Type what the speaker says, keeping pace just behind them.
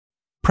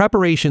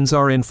Preparations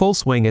are in full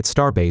swing at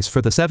Starbase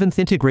for the 7th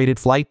integrated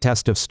flight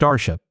test of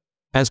Starship.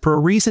 As per a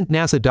recent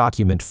NASA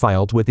document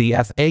filed with the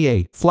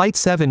FAA, Flight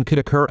 7 could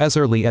occur as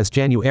early as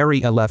January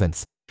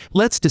 11th.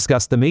 Let's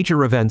discuss the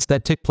major events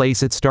that took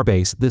place at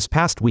Starbase this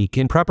past week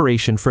in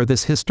preparation for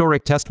this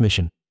historic test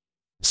mission.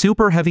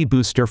 Super Heavy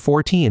Booster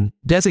 14,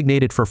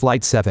 designated for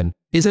Flight 7,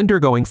 is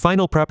undergoing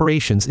final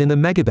preparations in the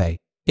Megabay.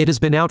 It has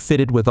been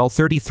outfitted with all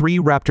 33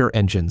 Raptor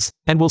engines,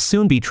 and will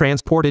soon be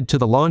transported to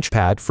the launch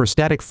pad for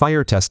static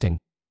fire testing.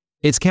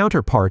 Its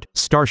counterpart,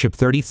 Starship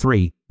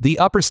 33, the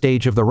upper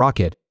stage of the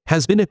rocket,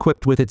 has been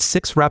equipped with its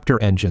 6 Raptor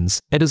engines,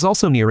 and is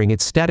also nearing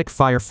its static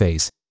fire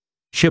phase.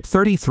 Ship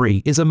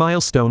 33 is a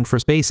milestone for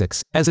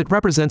SpaceX, as it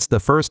represents the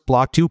first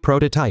Block 2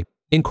 prototype,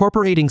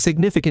 incorporating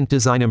significant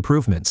design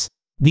improvements.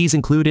 These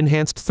include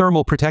enhanced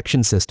thermal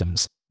protection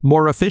systems,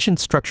 more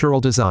efficient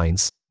structural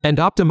designs, and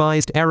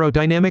optimized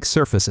aerodynamic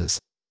surfaces.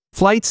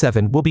 Flight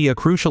 7 will be a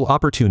crucial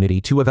opportunity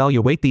to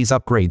evaluate these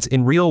upgrades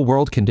in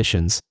real-world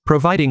conditions,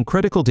 providing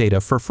critical data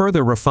for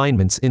further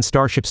refinements in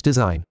Starship's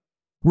design.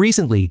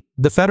 Recently,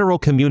 the Federal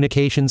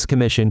Communications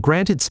Commission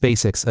granted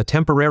SpaceX a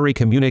temporary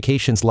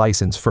communications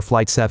license for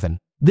Flight 7.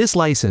 This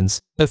license,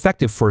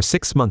 effective for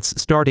 6 months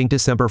starting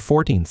December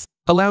 14th,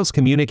 allows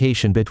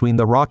communication between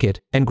the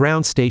rocket and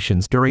ground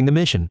stations during the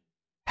mission.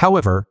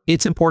 However,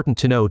 it's important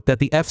to note that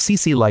the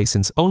FCC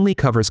license only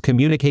covers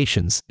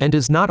communications and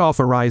does not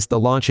authorize the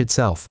launch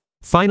itself.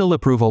 Final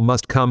approval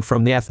must come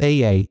from the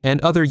FAA and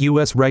other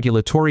U.S.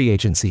 regulatory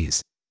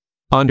agencies.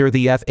 Under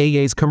the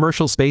FAA's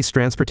commercial space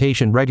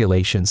transportation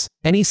regulations,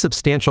 any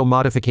substantial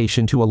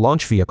modification to a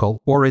launch vehicle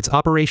or its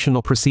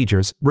operational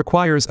procedures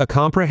requires a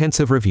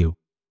comprehensive review.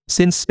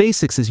 Since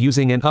SpaceX is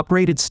using an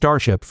upgraded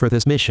Starship for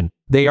this mission,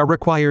 they are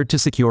required to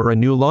secure a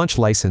new launch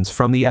license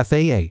from the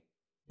FAA.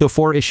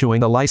 Before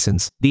issuing a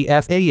license, the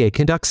FAA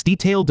conducts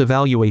detailed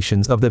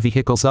evaluations of the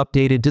vehicle's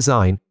updated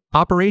design,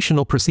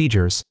 operational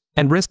procedures,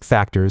 and risk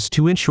factors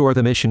to ensure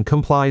the mission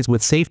complies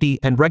with safety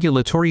and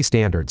regulatory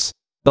standards.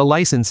 The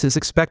license is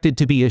expected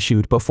to be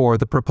issued before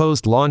the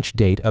proposed launch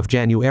date of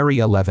January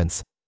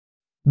 11th.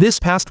 This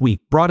past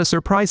week brought a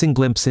surprising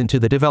glimpse into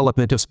the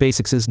development of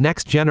SpaceX's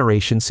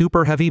next-generation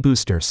Super Heavy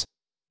boosters.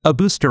 A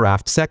booster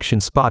aft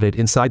section spotted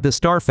inside the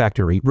Star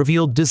Factory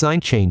revealed design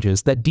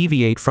changes that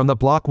deviate from the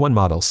Block 1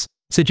 models,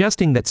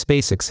 suggesting that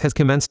SpaceX has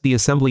commenced the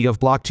assembly of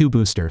Block 2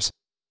 boosters.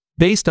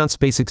 Based on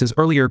SpaceX's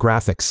earlier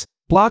graphics,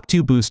 Block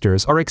 2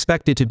 boosters are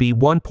expected to be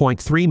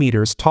 1.3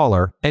 meters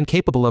taller and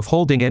capable of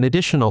holding an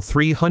additional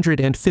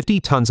 350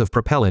 tons of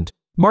propellant,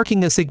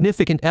 marking a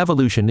significant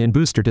evolution in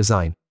booster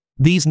design.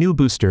 These new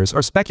boosters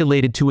are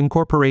speculated to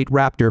incorporate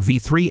Raptor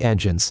V3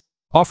 engines,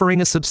 offering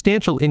a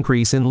substantial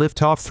increase in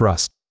liftoff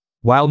thrust.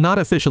 While not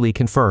officially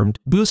confirmed,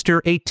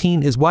 Booster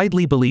 18 is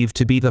widely believed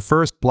to be the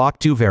first Block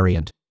 2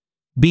 variant.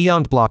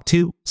 Beyond Block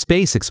 2,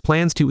 SpaceX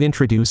plans to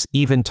introduce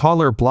even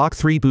taller Block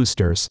 3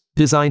 boosters,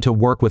 designed to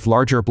work with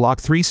larger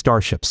Block 3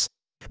 Starships.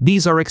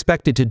 These are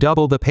expected to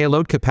double the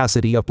payload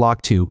capacity of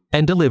Block 2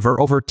 and deliver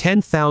over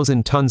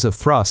 10,000 tons of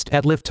thrust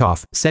at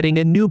liftoff, setting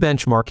a new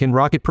benchmark in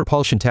rocket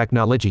propulsion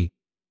technology.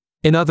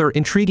 Another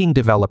intriguing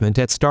development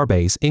at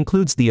Starbase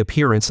includes the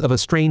appearance of a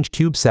strange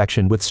tube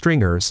section with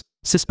stringers,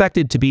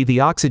 suspected to be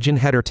the oxygen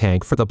header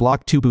tank for the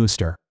Block 2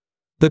 booster.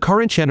 The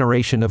current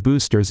generation of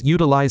boosters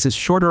utilizes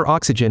shorter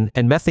oxygen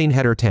and methane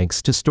header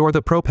tanks to store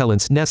the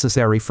propellants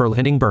necessary for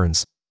landing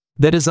burns.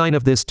 The design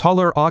of this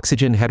taller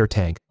oxygen header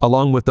tank,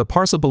 along with the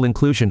possible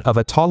inclusion of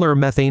a taller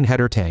methane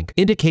header tank,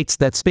 indicates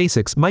that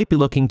SpaceX might be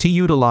looking to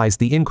utilize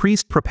the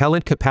increased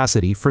propellant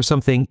capacity for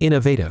something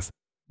innovative.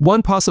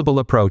 One possible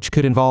approach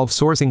could involve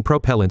sourcing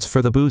propellants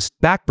for the boost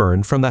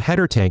backburn from the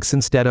header tanks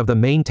instead of the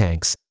main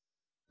tanks.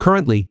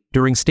 Currently,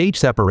 during stage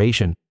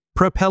separation,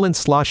 propellant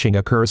sloshing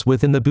occurs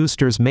within the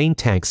booster's main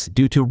tanks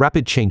due to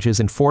rapid changes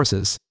in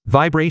forces,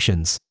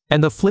 vibrations,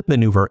 and the flip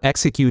maneuver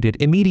executed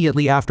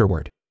immediately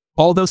afterward.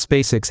 Although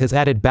SpaceX has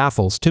added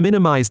baffles to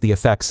minimize the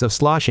effects of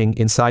sloshing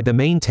inside the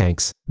main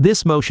tanks,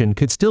 this motion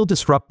could still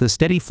disrupt the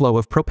steady flow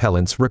of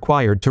propellants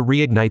required to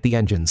reignite the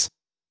engines.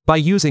 By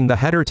using the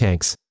header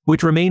tanks,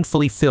 which remain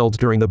fully filled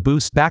during the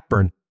boost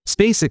backburn,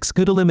 SpaceX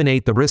could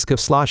eliminate the risk of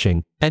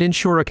sloshing and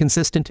ensure a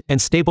consistent and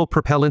stable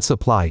propellant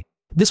supply.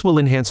 This will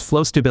enhance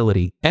flow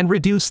stability and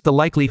reduce the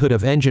likelihood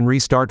of engine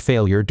restart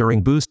failure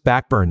during boost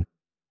backburn.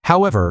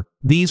 However,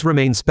 these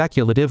remain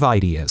speculative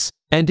ideas,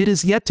 and it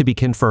is yet to be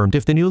confirmed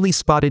if the newly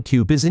spotted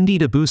tube is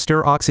indeed a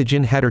booster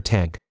oxygen header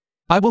tank.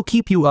 I will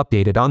keep you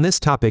updated on this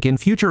topic in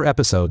future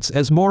episodes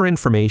as more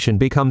information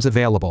becomes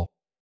available.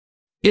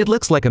 It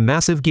looks like a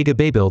massive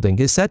Gigabay building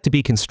is set to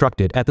be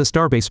constructed at the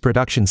Starbase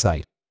production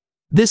site.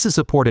 This is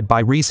supported by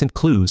recent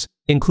clues,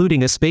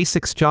 including a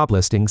SpaceX job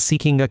listing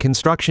seeking a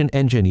construction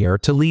engineer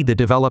to lead the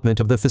development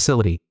of the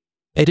facility.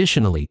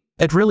 Additionally,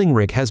 a drilling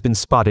rig has been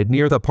spotted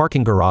near the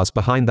parking garage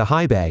behind the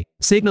high bay,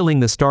 signaling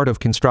the start of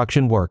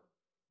construction work.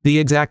 The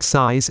exact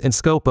size and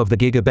scope of the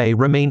Gigabay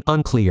remain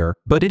unclear,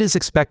 but it is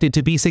expected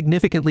to be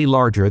significantly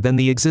larger than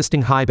the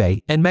existing high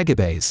bay and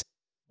megabays.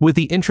 With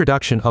the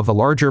introduction of the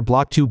larger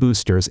Block 2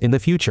 boosters in the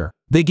future,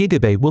 the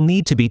gigabay will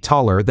need to be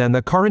taller than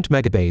the current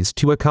megabays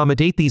to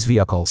accommodate these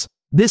vehicles.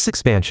 This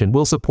expansion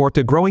will support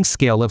the growing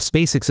scale of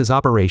SpaceX's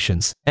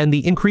operations and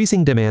the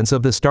increasing demands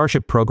of the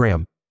Starship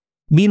program.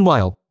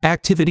 Meanwhile,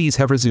 activities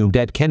have resumed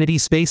at Kennedy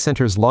Space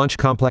Center's Launch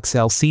Complex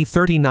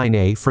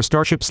LC-39A for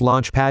Starship's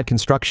launch pad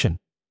construction.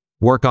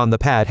 Work on the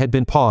pad had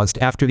been paused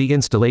after the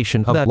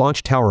installation of the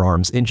launch tower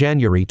arms in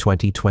January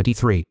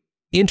 2023.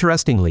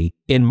 Interestingly,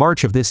 in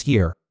March of this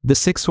year, the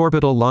 6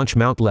 orbital launch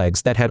mount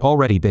legs that had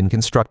already been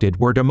constructed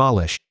were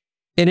demolished.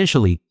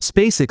 Initially,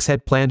 SpaceX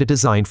had planned a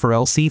design for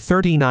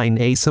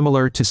LC-39A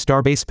similar to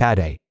Starbase Pad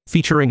A,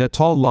 featuring a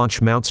tall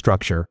launch mount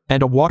structure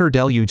and a water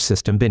deluge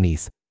system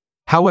beneath.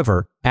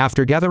 However,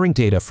 after gathering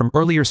data from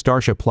earlier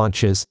Starship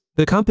launches,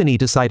 the company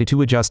decided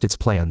to adjust its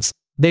plans.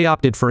 They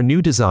opted for a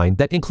new design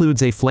that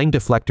includes a flame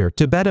deflector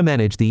to better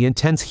manage the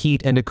intense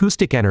heat and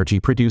acoustic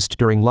energy produced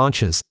during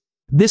launches.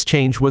 This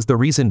change was the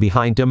reason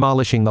behind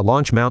demolishing the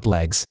launch mount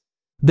legs.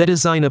 The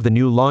design of the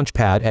new launch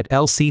pad at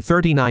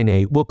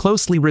LC-39A will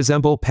closely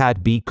resemble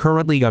Pad B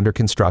currently under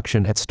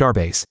construction at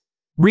Starbase.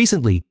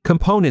 Recently,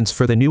 components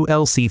for the new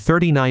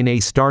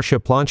LC-39A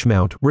Starship launch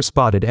mount were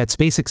spotted at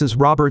SpaceX's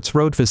Roberts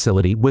Road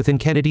facility within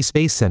Kennedy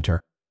Space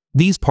Center.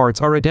 These parts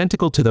are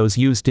identical to those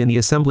used in the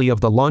assembly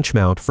of the launch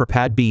mount for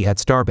Pad B at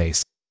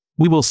Starbase.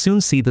 We will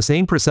soon see the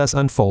same process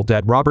unfold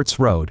at Roberts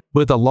Road,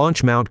 with the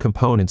launch mount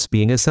components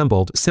being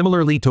assembled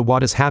similarly to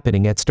what is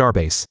happening at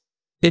Starbase.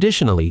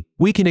 Additionally,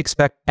 we can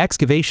expect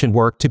excavation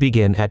work to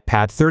begin at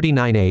Pad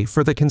 39A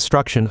for the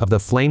construction of the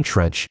flame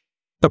trench.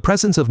 The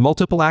presence of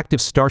multiple active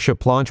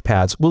Starship launch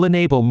pads will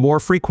enable more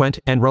frequent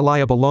and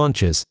reliable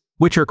launches,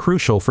 which are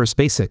crucial for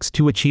SpaceX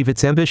to achieve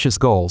its ambitious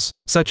goals,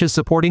 such as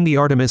supporting the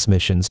Artemis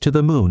missions to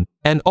the Moon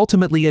and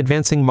ultimately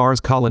advancing Mars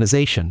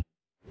colonization.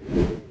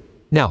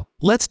 Now,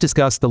 let's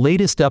discuss the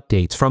latest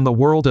updates from the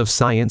world of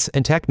science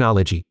and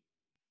technology.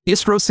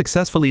 ISRO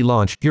successfully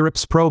launched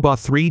Europe's proba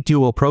V3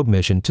 dual probe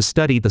mission to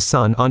study the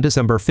Sun on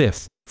December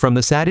 5 from the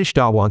Satish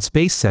Dhawan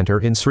Space Center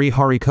in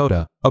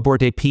Sriharikota,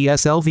 aboard a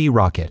PSLV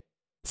rocket.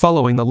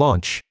 Following the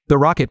launch, the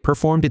rocket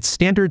performed its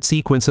standard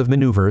sequence of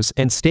maneuvers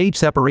and stage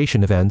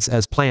separation events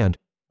as planned.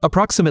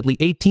 Approximately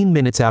 18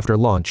 minutes after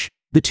launch,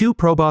 the 2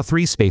 proba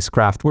V3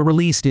 spacecraft were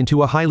released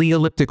into a highly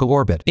elliptical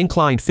orbit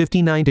inclined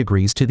 59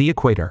 degrees to the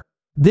equator.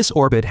 This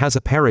orbit has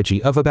a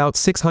perigee of about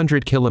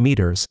 600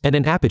 kilometers and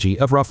an apogee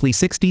of roughly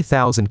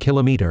 60,000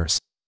 kilometers.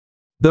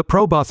 The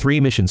proba V3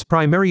 mission's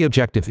primary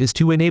objective is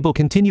to enable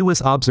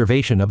continuous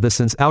observation of the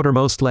Sun's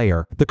outermost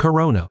layer, the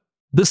corona.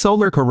 The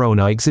solar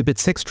corona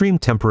exhibits extreme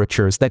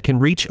temperatures that can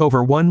reach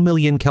over 1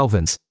 million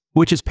kelvins,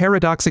 which is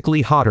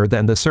paradoxically hotter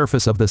than the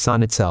surface of the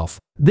Sun itself.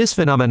 This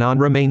phenomenon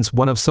remains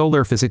one of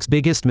solar physics'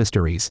 biggest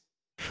mysteries.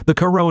 The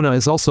corona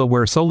is also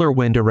where solar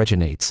wind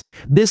originates.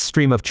 This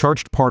stream of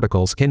charged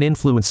particles can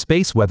influence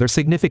space weather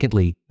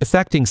significantly,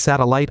 affecting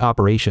satellite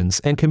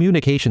operations and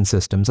communication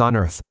systems on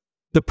Earth.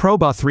 The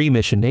proba V3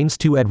 mission aims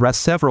to address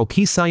several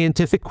key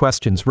scientific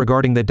questions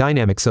regarding the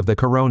dynamics of the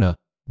corona,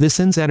 the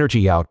Sun's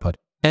energy output,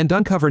 and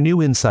uncover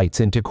new insights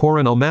into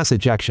coronal mass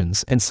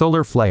ejections and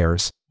solar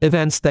flares,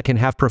 events that can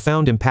have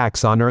profound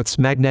impacts on Earth's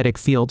magnetic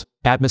field,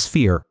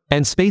 atmosphere,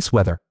 and space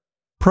weather.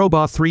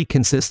 Proba V3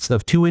 consists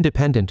of 2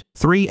 independent,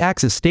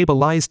 3-axis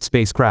stabilized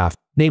spacecraft,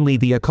 namely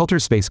the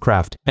Occulter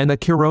spacecraft and the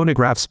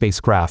coronagraph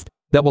spacecraft,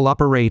 that will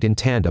operate in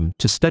tandem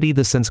to study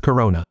the Sun's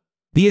corona.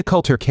 The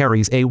Occulter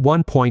carries a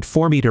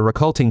 1.4-meter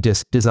occulting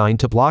disk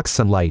designed to block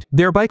sunlight,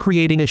 thereby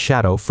creating a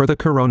shadow for the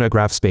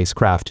coronagraph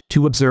spacecraft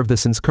to observe the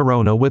Sun's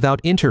corona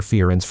without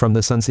interference from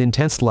the Sun's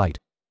intense light.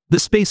 The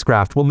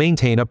spacecraft will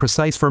maintain a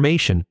precise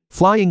formation,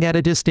 flying at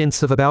a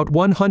distance of about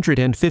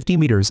 150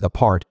 meters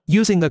apart,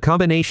 using a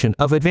combination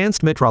of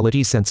advanced metrology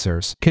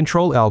sensors,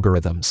 control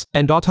algorithms,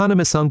 and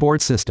autonomous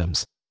onboard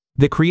systems.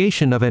 The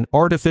creation of an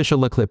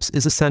artificial eclipse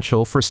is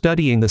essential for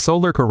studying the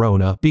solar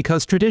corona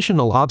because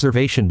traditional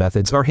observation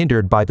methods are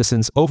hindered by the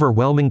Sun's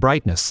overwhelming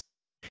brightness.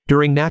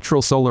 During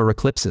natural solar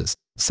eclipses,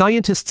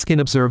 scientists can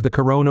observe the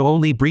corona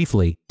only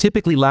briefly,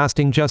 typically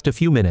lasting just a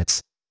few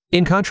minutes.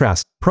 In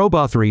contrast,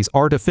 proba V3's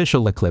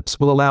artificial eclipse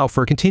will allow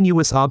for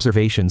continuous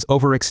observations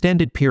over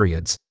extended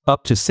periods,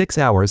 up to 6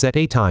 hours at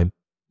a time.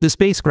 The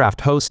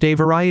spacecraft hosts a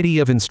variety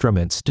of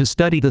instruments to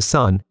study the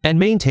Sun and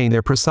maintain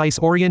their precise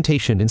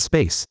orientation in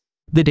space.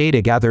 The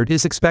data gathered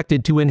is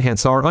expected to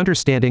enhance our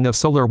understanding of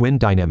solar wind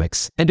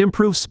dynamics and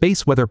improve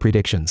space weather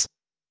predictions.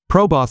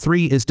 Proba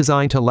V3 is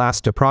designed to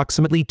last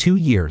approximately 2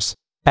 years.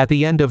 At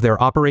the end of their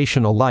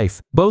operational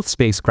life, both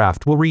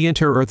spacecraft will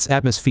re-enter Earth's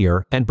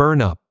atmosphere and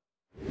burn up.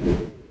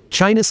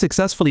 China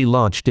successfully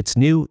launched its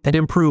new and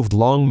improved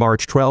Long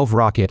March 12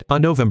 rocket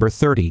on November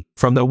 30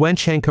 from the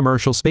Wenchang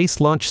commercial space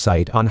launch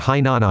site on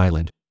Hainan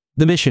Island.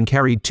 The mission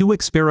carried 2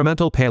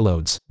 experimental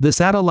payloads, the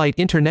Satellite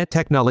Internet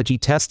Technology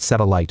Test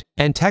Satellite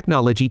and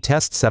Technology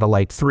Test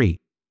Satellite 3.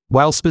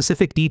 While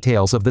specific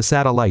details of the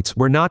satellites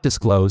were not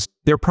disclosed,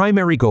 their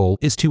primary goal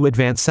is to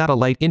advance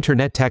satellite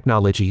internet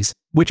technologies,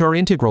 which are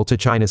integral to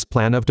China's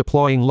plan of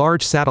deploying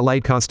large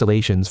satellite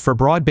constellations for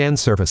broadband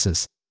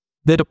services.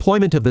 The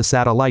deployment of the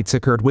satellites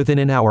occurred within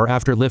an hour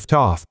after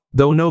liftoff,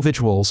 though no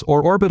visuals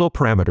or orbital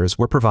parameters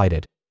were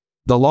provided.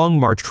 The Long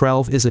March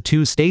 12 is a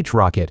two-stage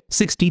rocket,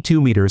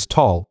 62 meters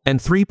tall and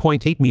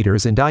 3.8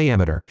 meters in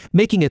diameter,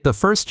 making it the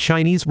first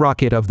Chinese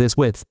rocket of this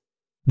width.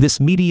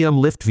 This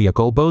medium-lift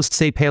vehicle boasts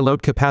a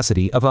payload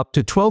capacity of up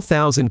to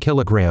 12,000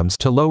 kilograms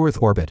to low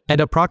Earth orbit and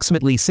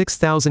approximately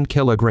 6,000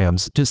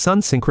 kilograms to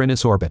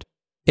Sun-synchronous orbit.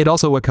 It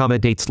also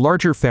accommodates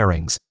larger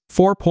fairings,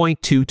 4.2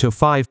 to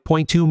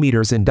 5.2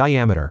 meters in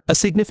diameter, a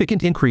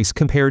significant increase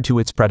compared to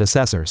its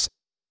predecessors.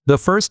 The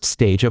first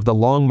stage of the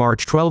Long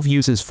March 12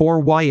 uses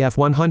 4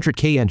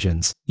 YF-100K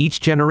engines, each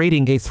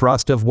generating a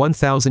thrust of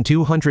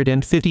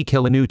 1,250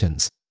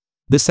 kilonewtons.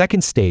 The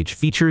second stage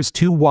features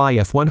 2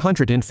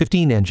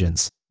 YF-115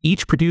 engines,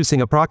 each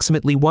producing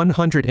approximately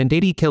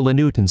 180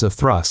 kilonewtons of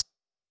thrust.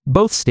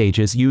 Both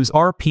stages use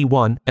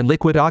RP-1 and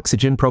liquid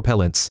oxygen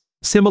propellants,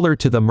 similar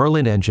to the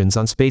Merlin engines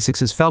on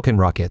SpaceX's Falcon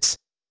rockets.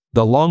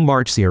 The Long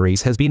March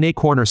series has been a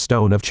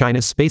cornerstone of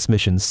China's space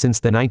missions since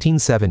the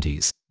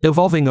 1970s,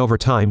 evolving over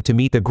time to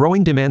meet the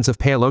growing demands of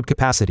payload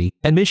capacity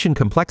and mission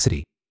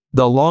complexity.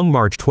 The Long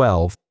March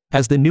 12,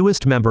 as the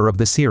newest member of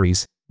the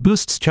series,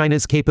 boosts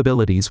China's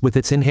capabilities with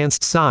its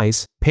enhanced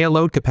size,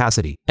 payload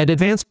capacity, and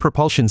advanced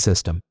propulsion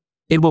system.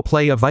 It will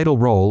play a vital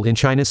role in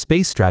China's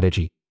space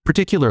strategy,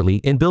 particularly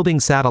in building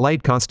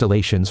satellite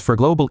constellations for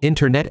global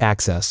internet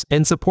access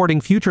and supporting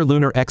future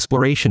lunar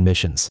exploration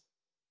missions.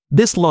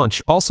 This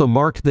launch also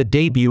marked the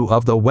debut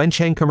of the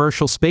Wenchang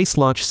commercial space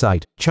launch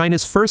site,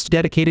 China's first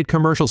dedicated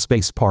commercial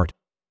spaceport.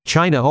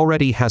 China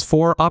already has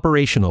 4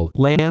 operational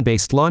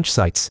land-based launch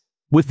sites.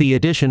 With the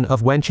addition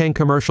of Wenchang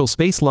commercial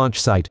space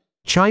launch site,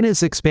 China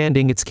is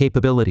expanding its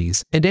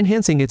capabilities and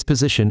enhancing its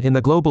position in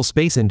the global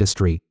space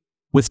industry.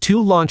 With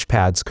 2 launch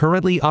pads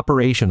currently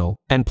operational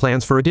and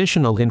plans for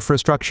additional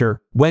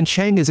infrastructure,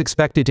 Wenchang is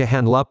expected to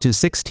handle up to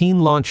 16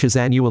 launches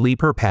annually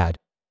per pad.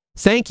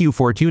 Thank you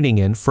for tuning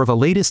in for the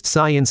latest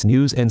science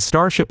news and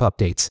Starship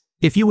updates.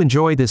 If you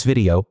enjoyed this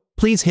video,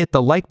 please hit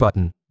the like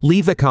button,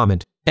 leave a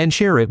comment, and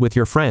share it with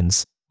your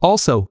friends.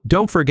 Also,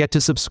 don't forget to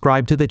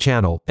subscribe to the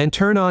channel and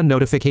turn on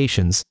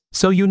notifications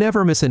so you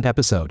never miss an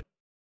episode.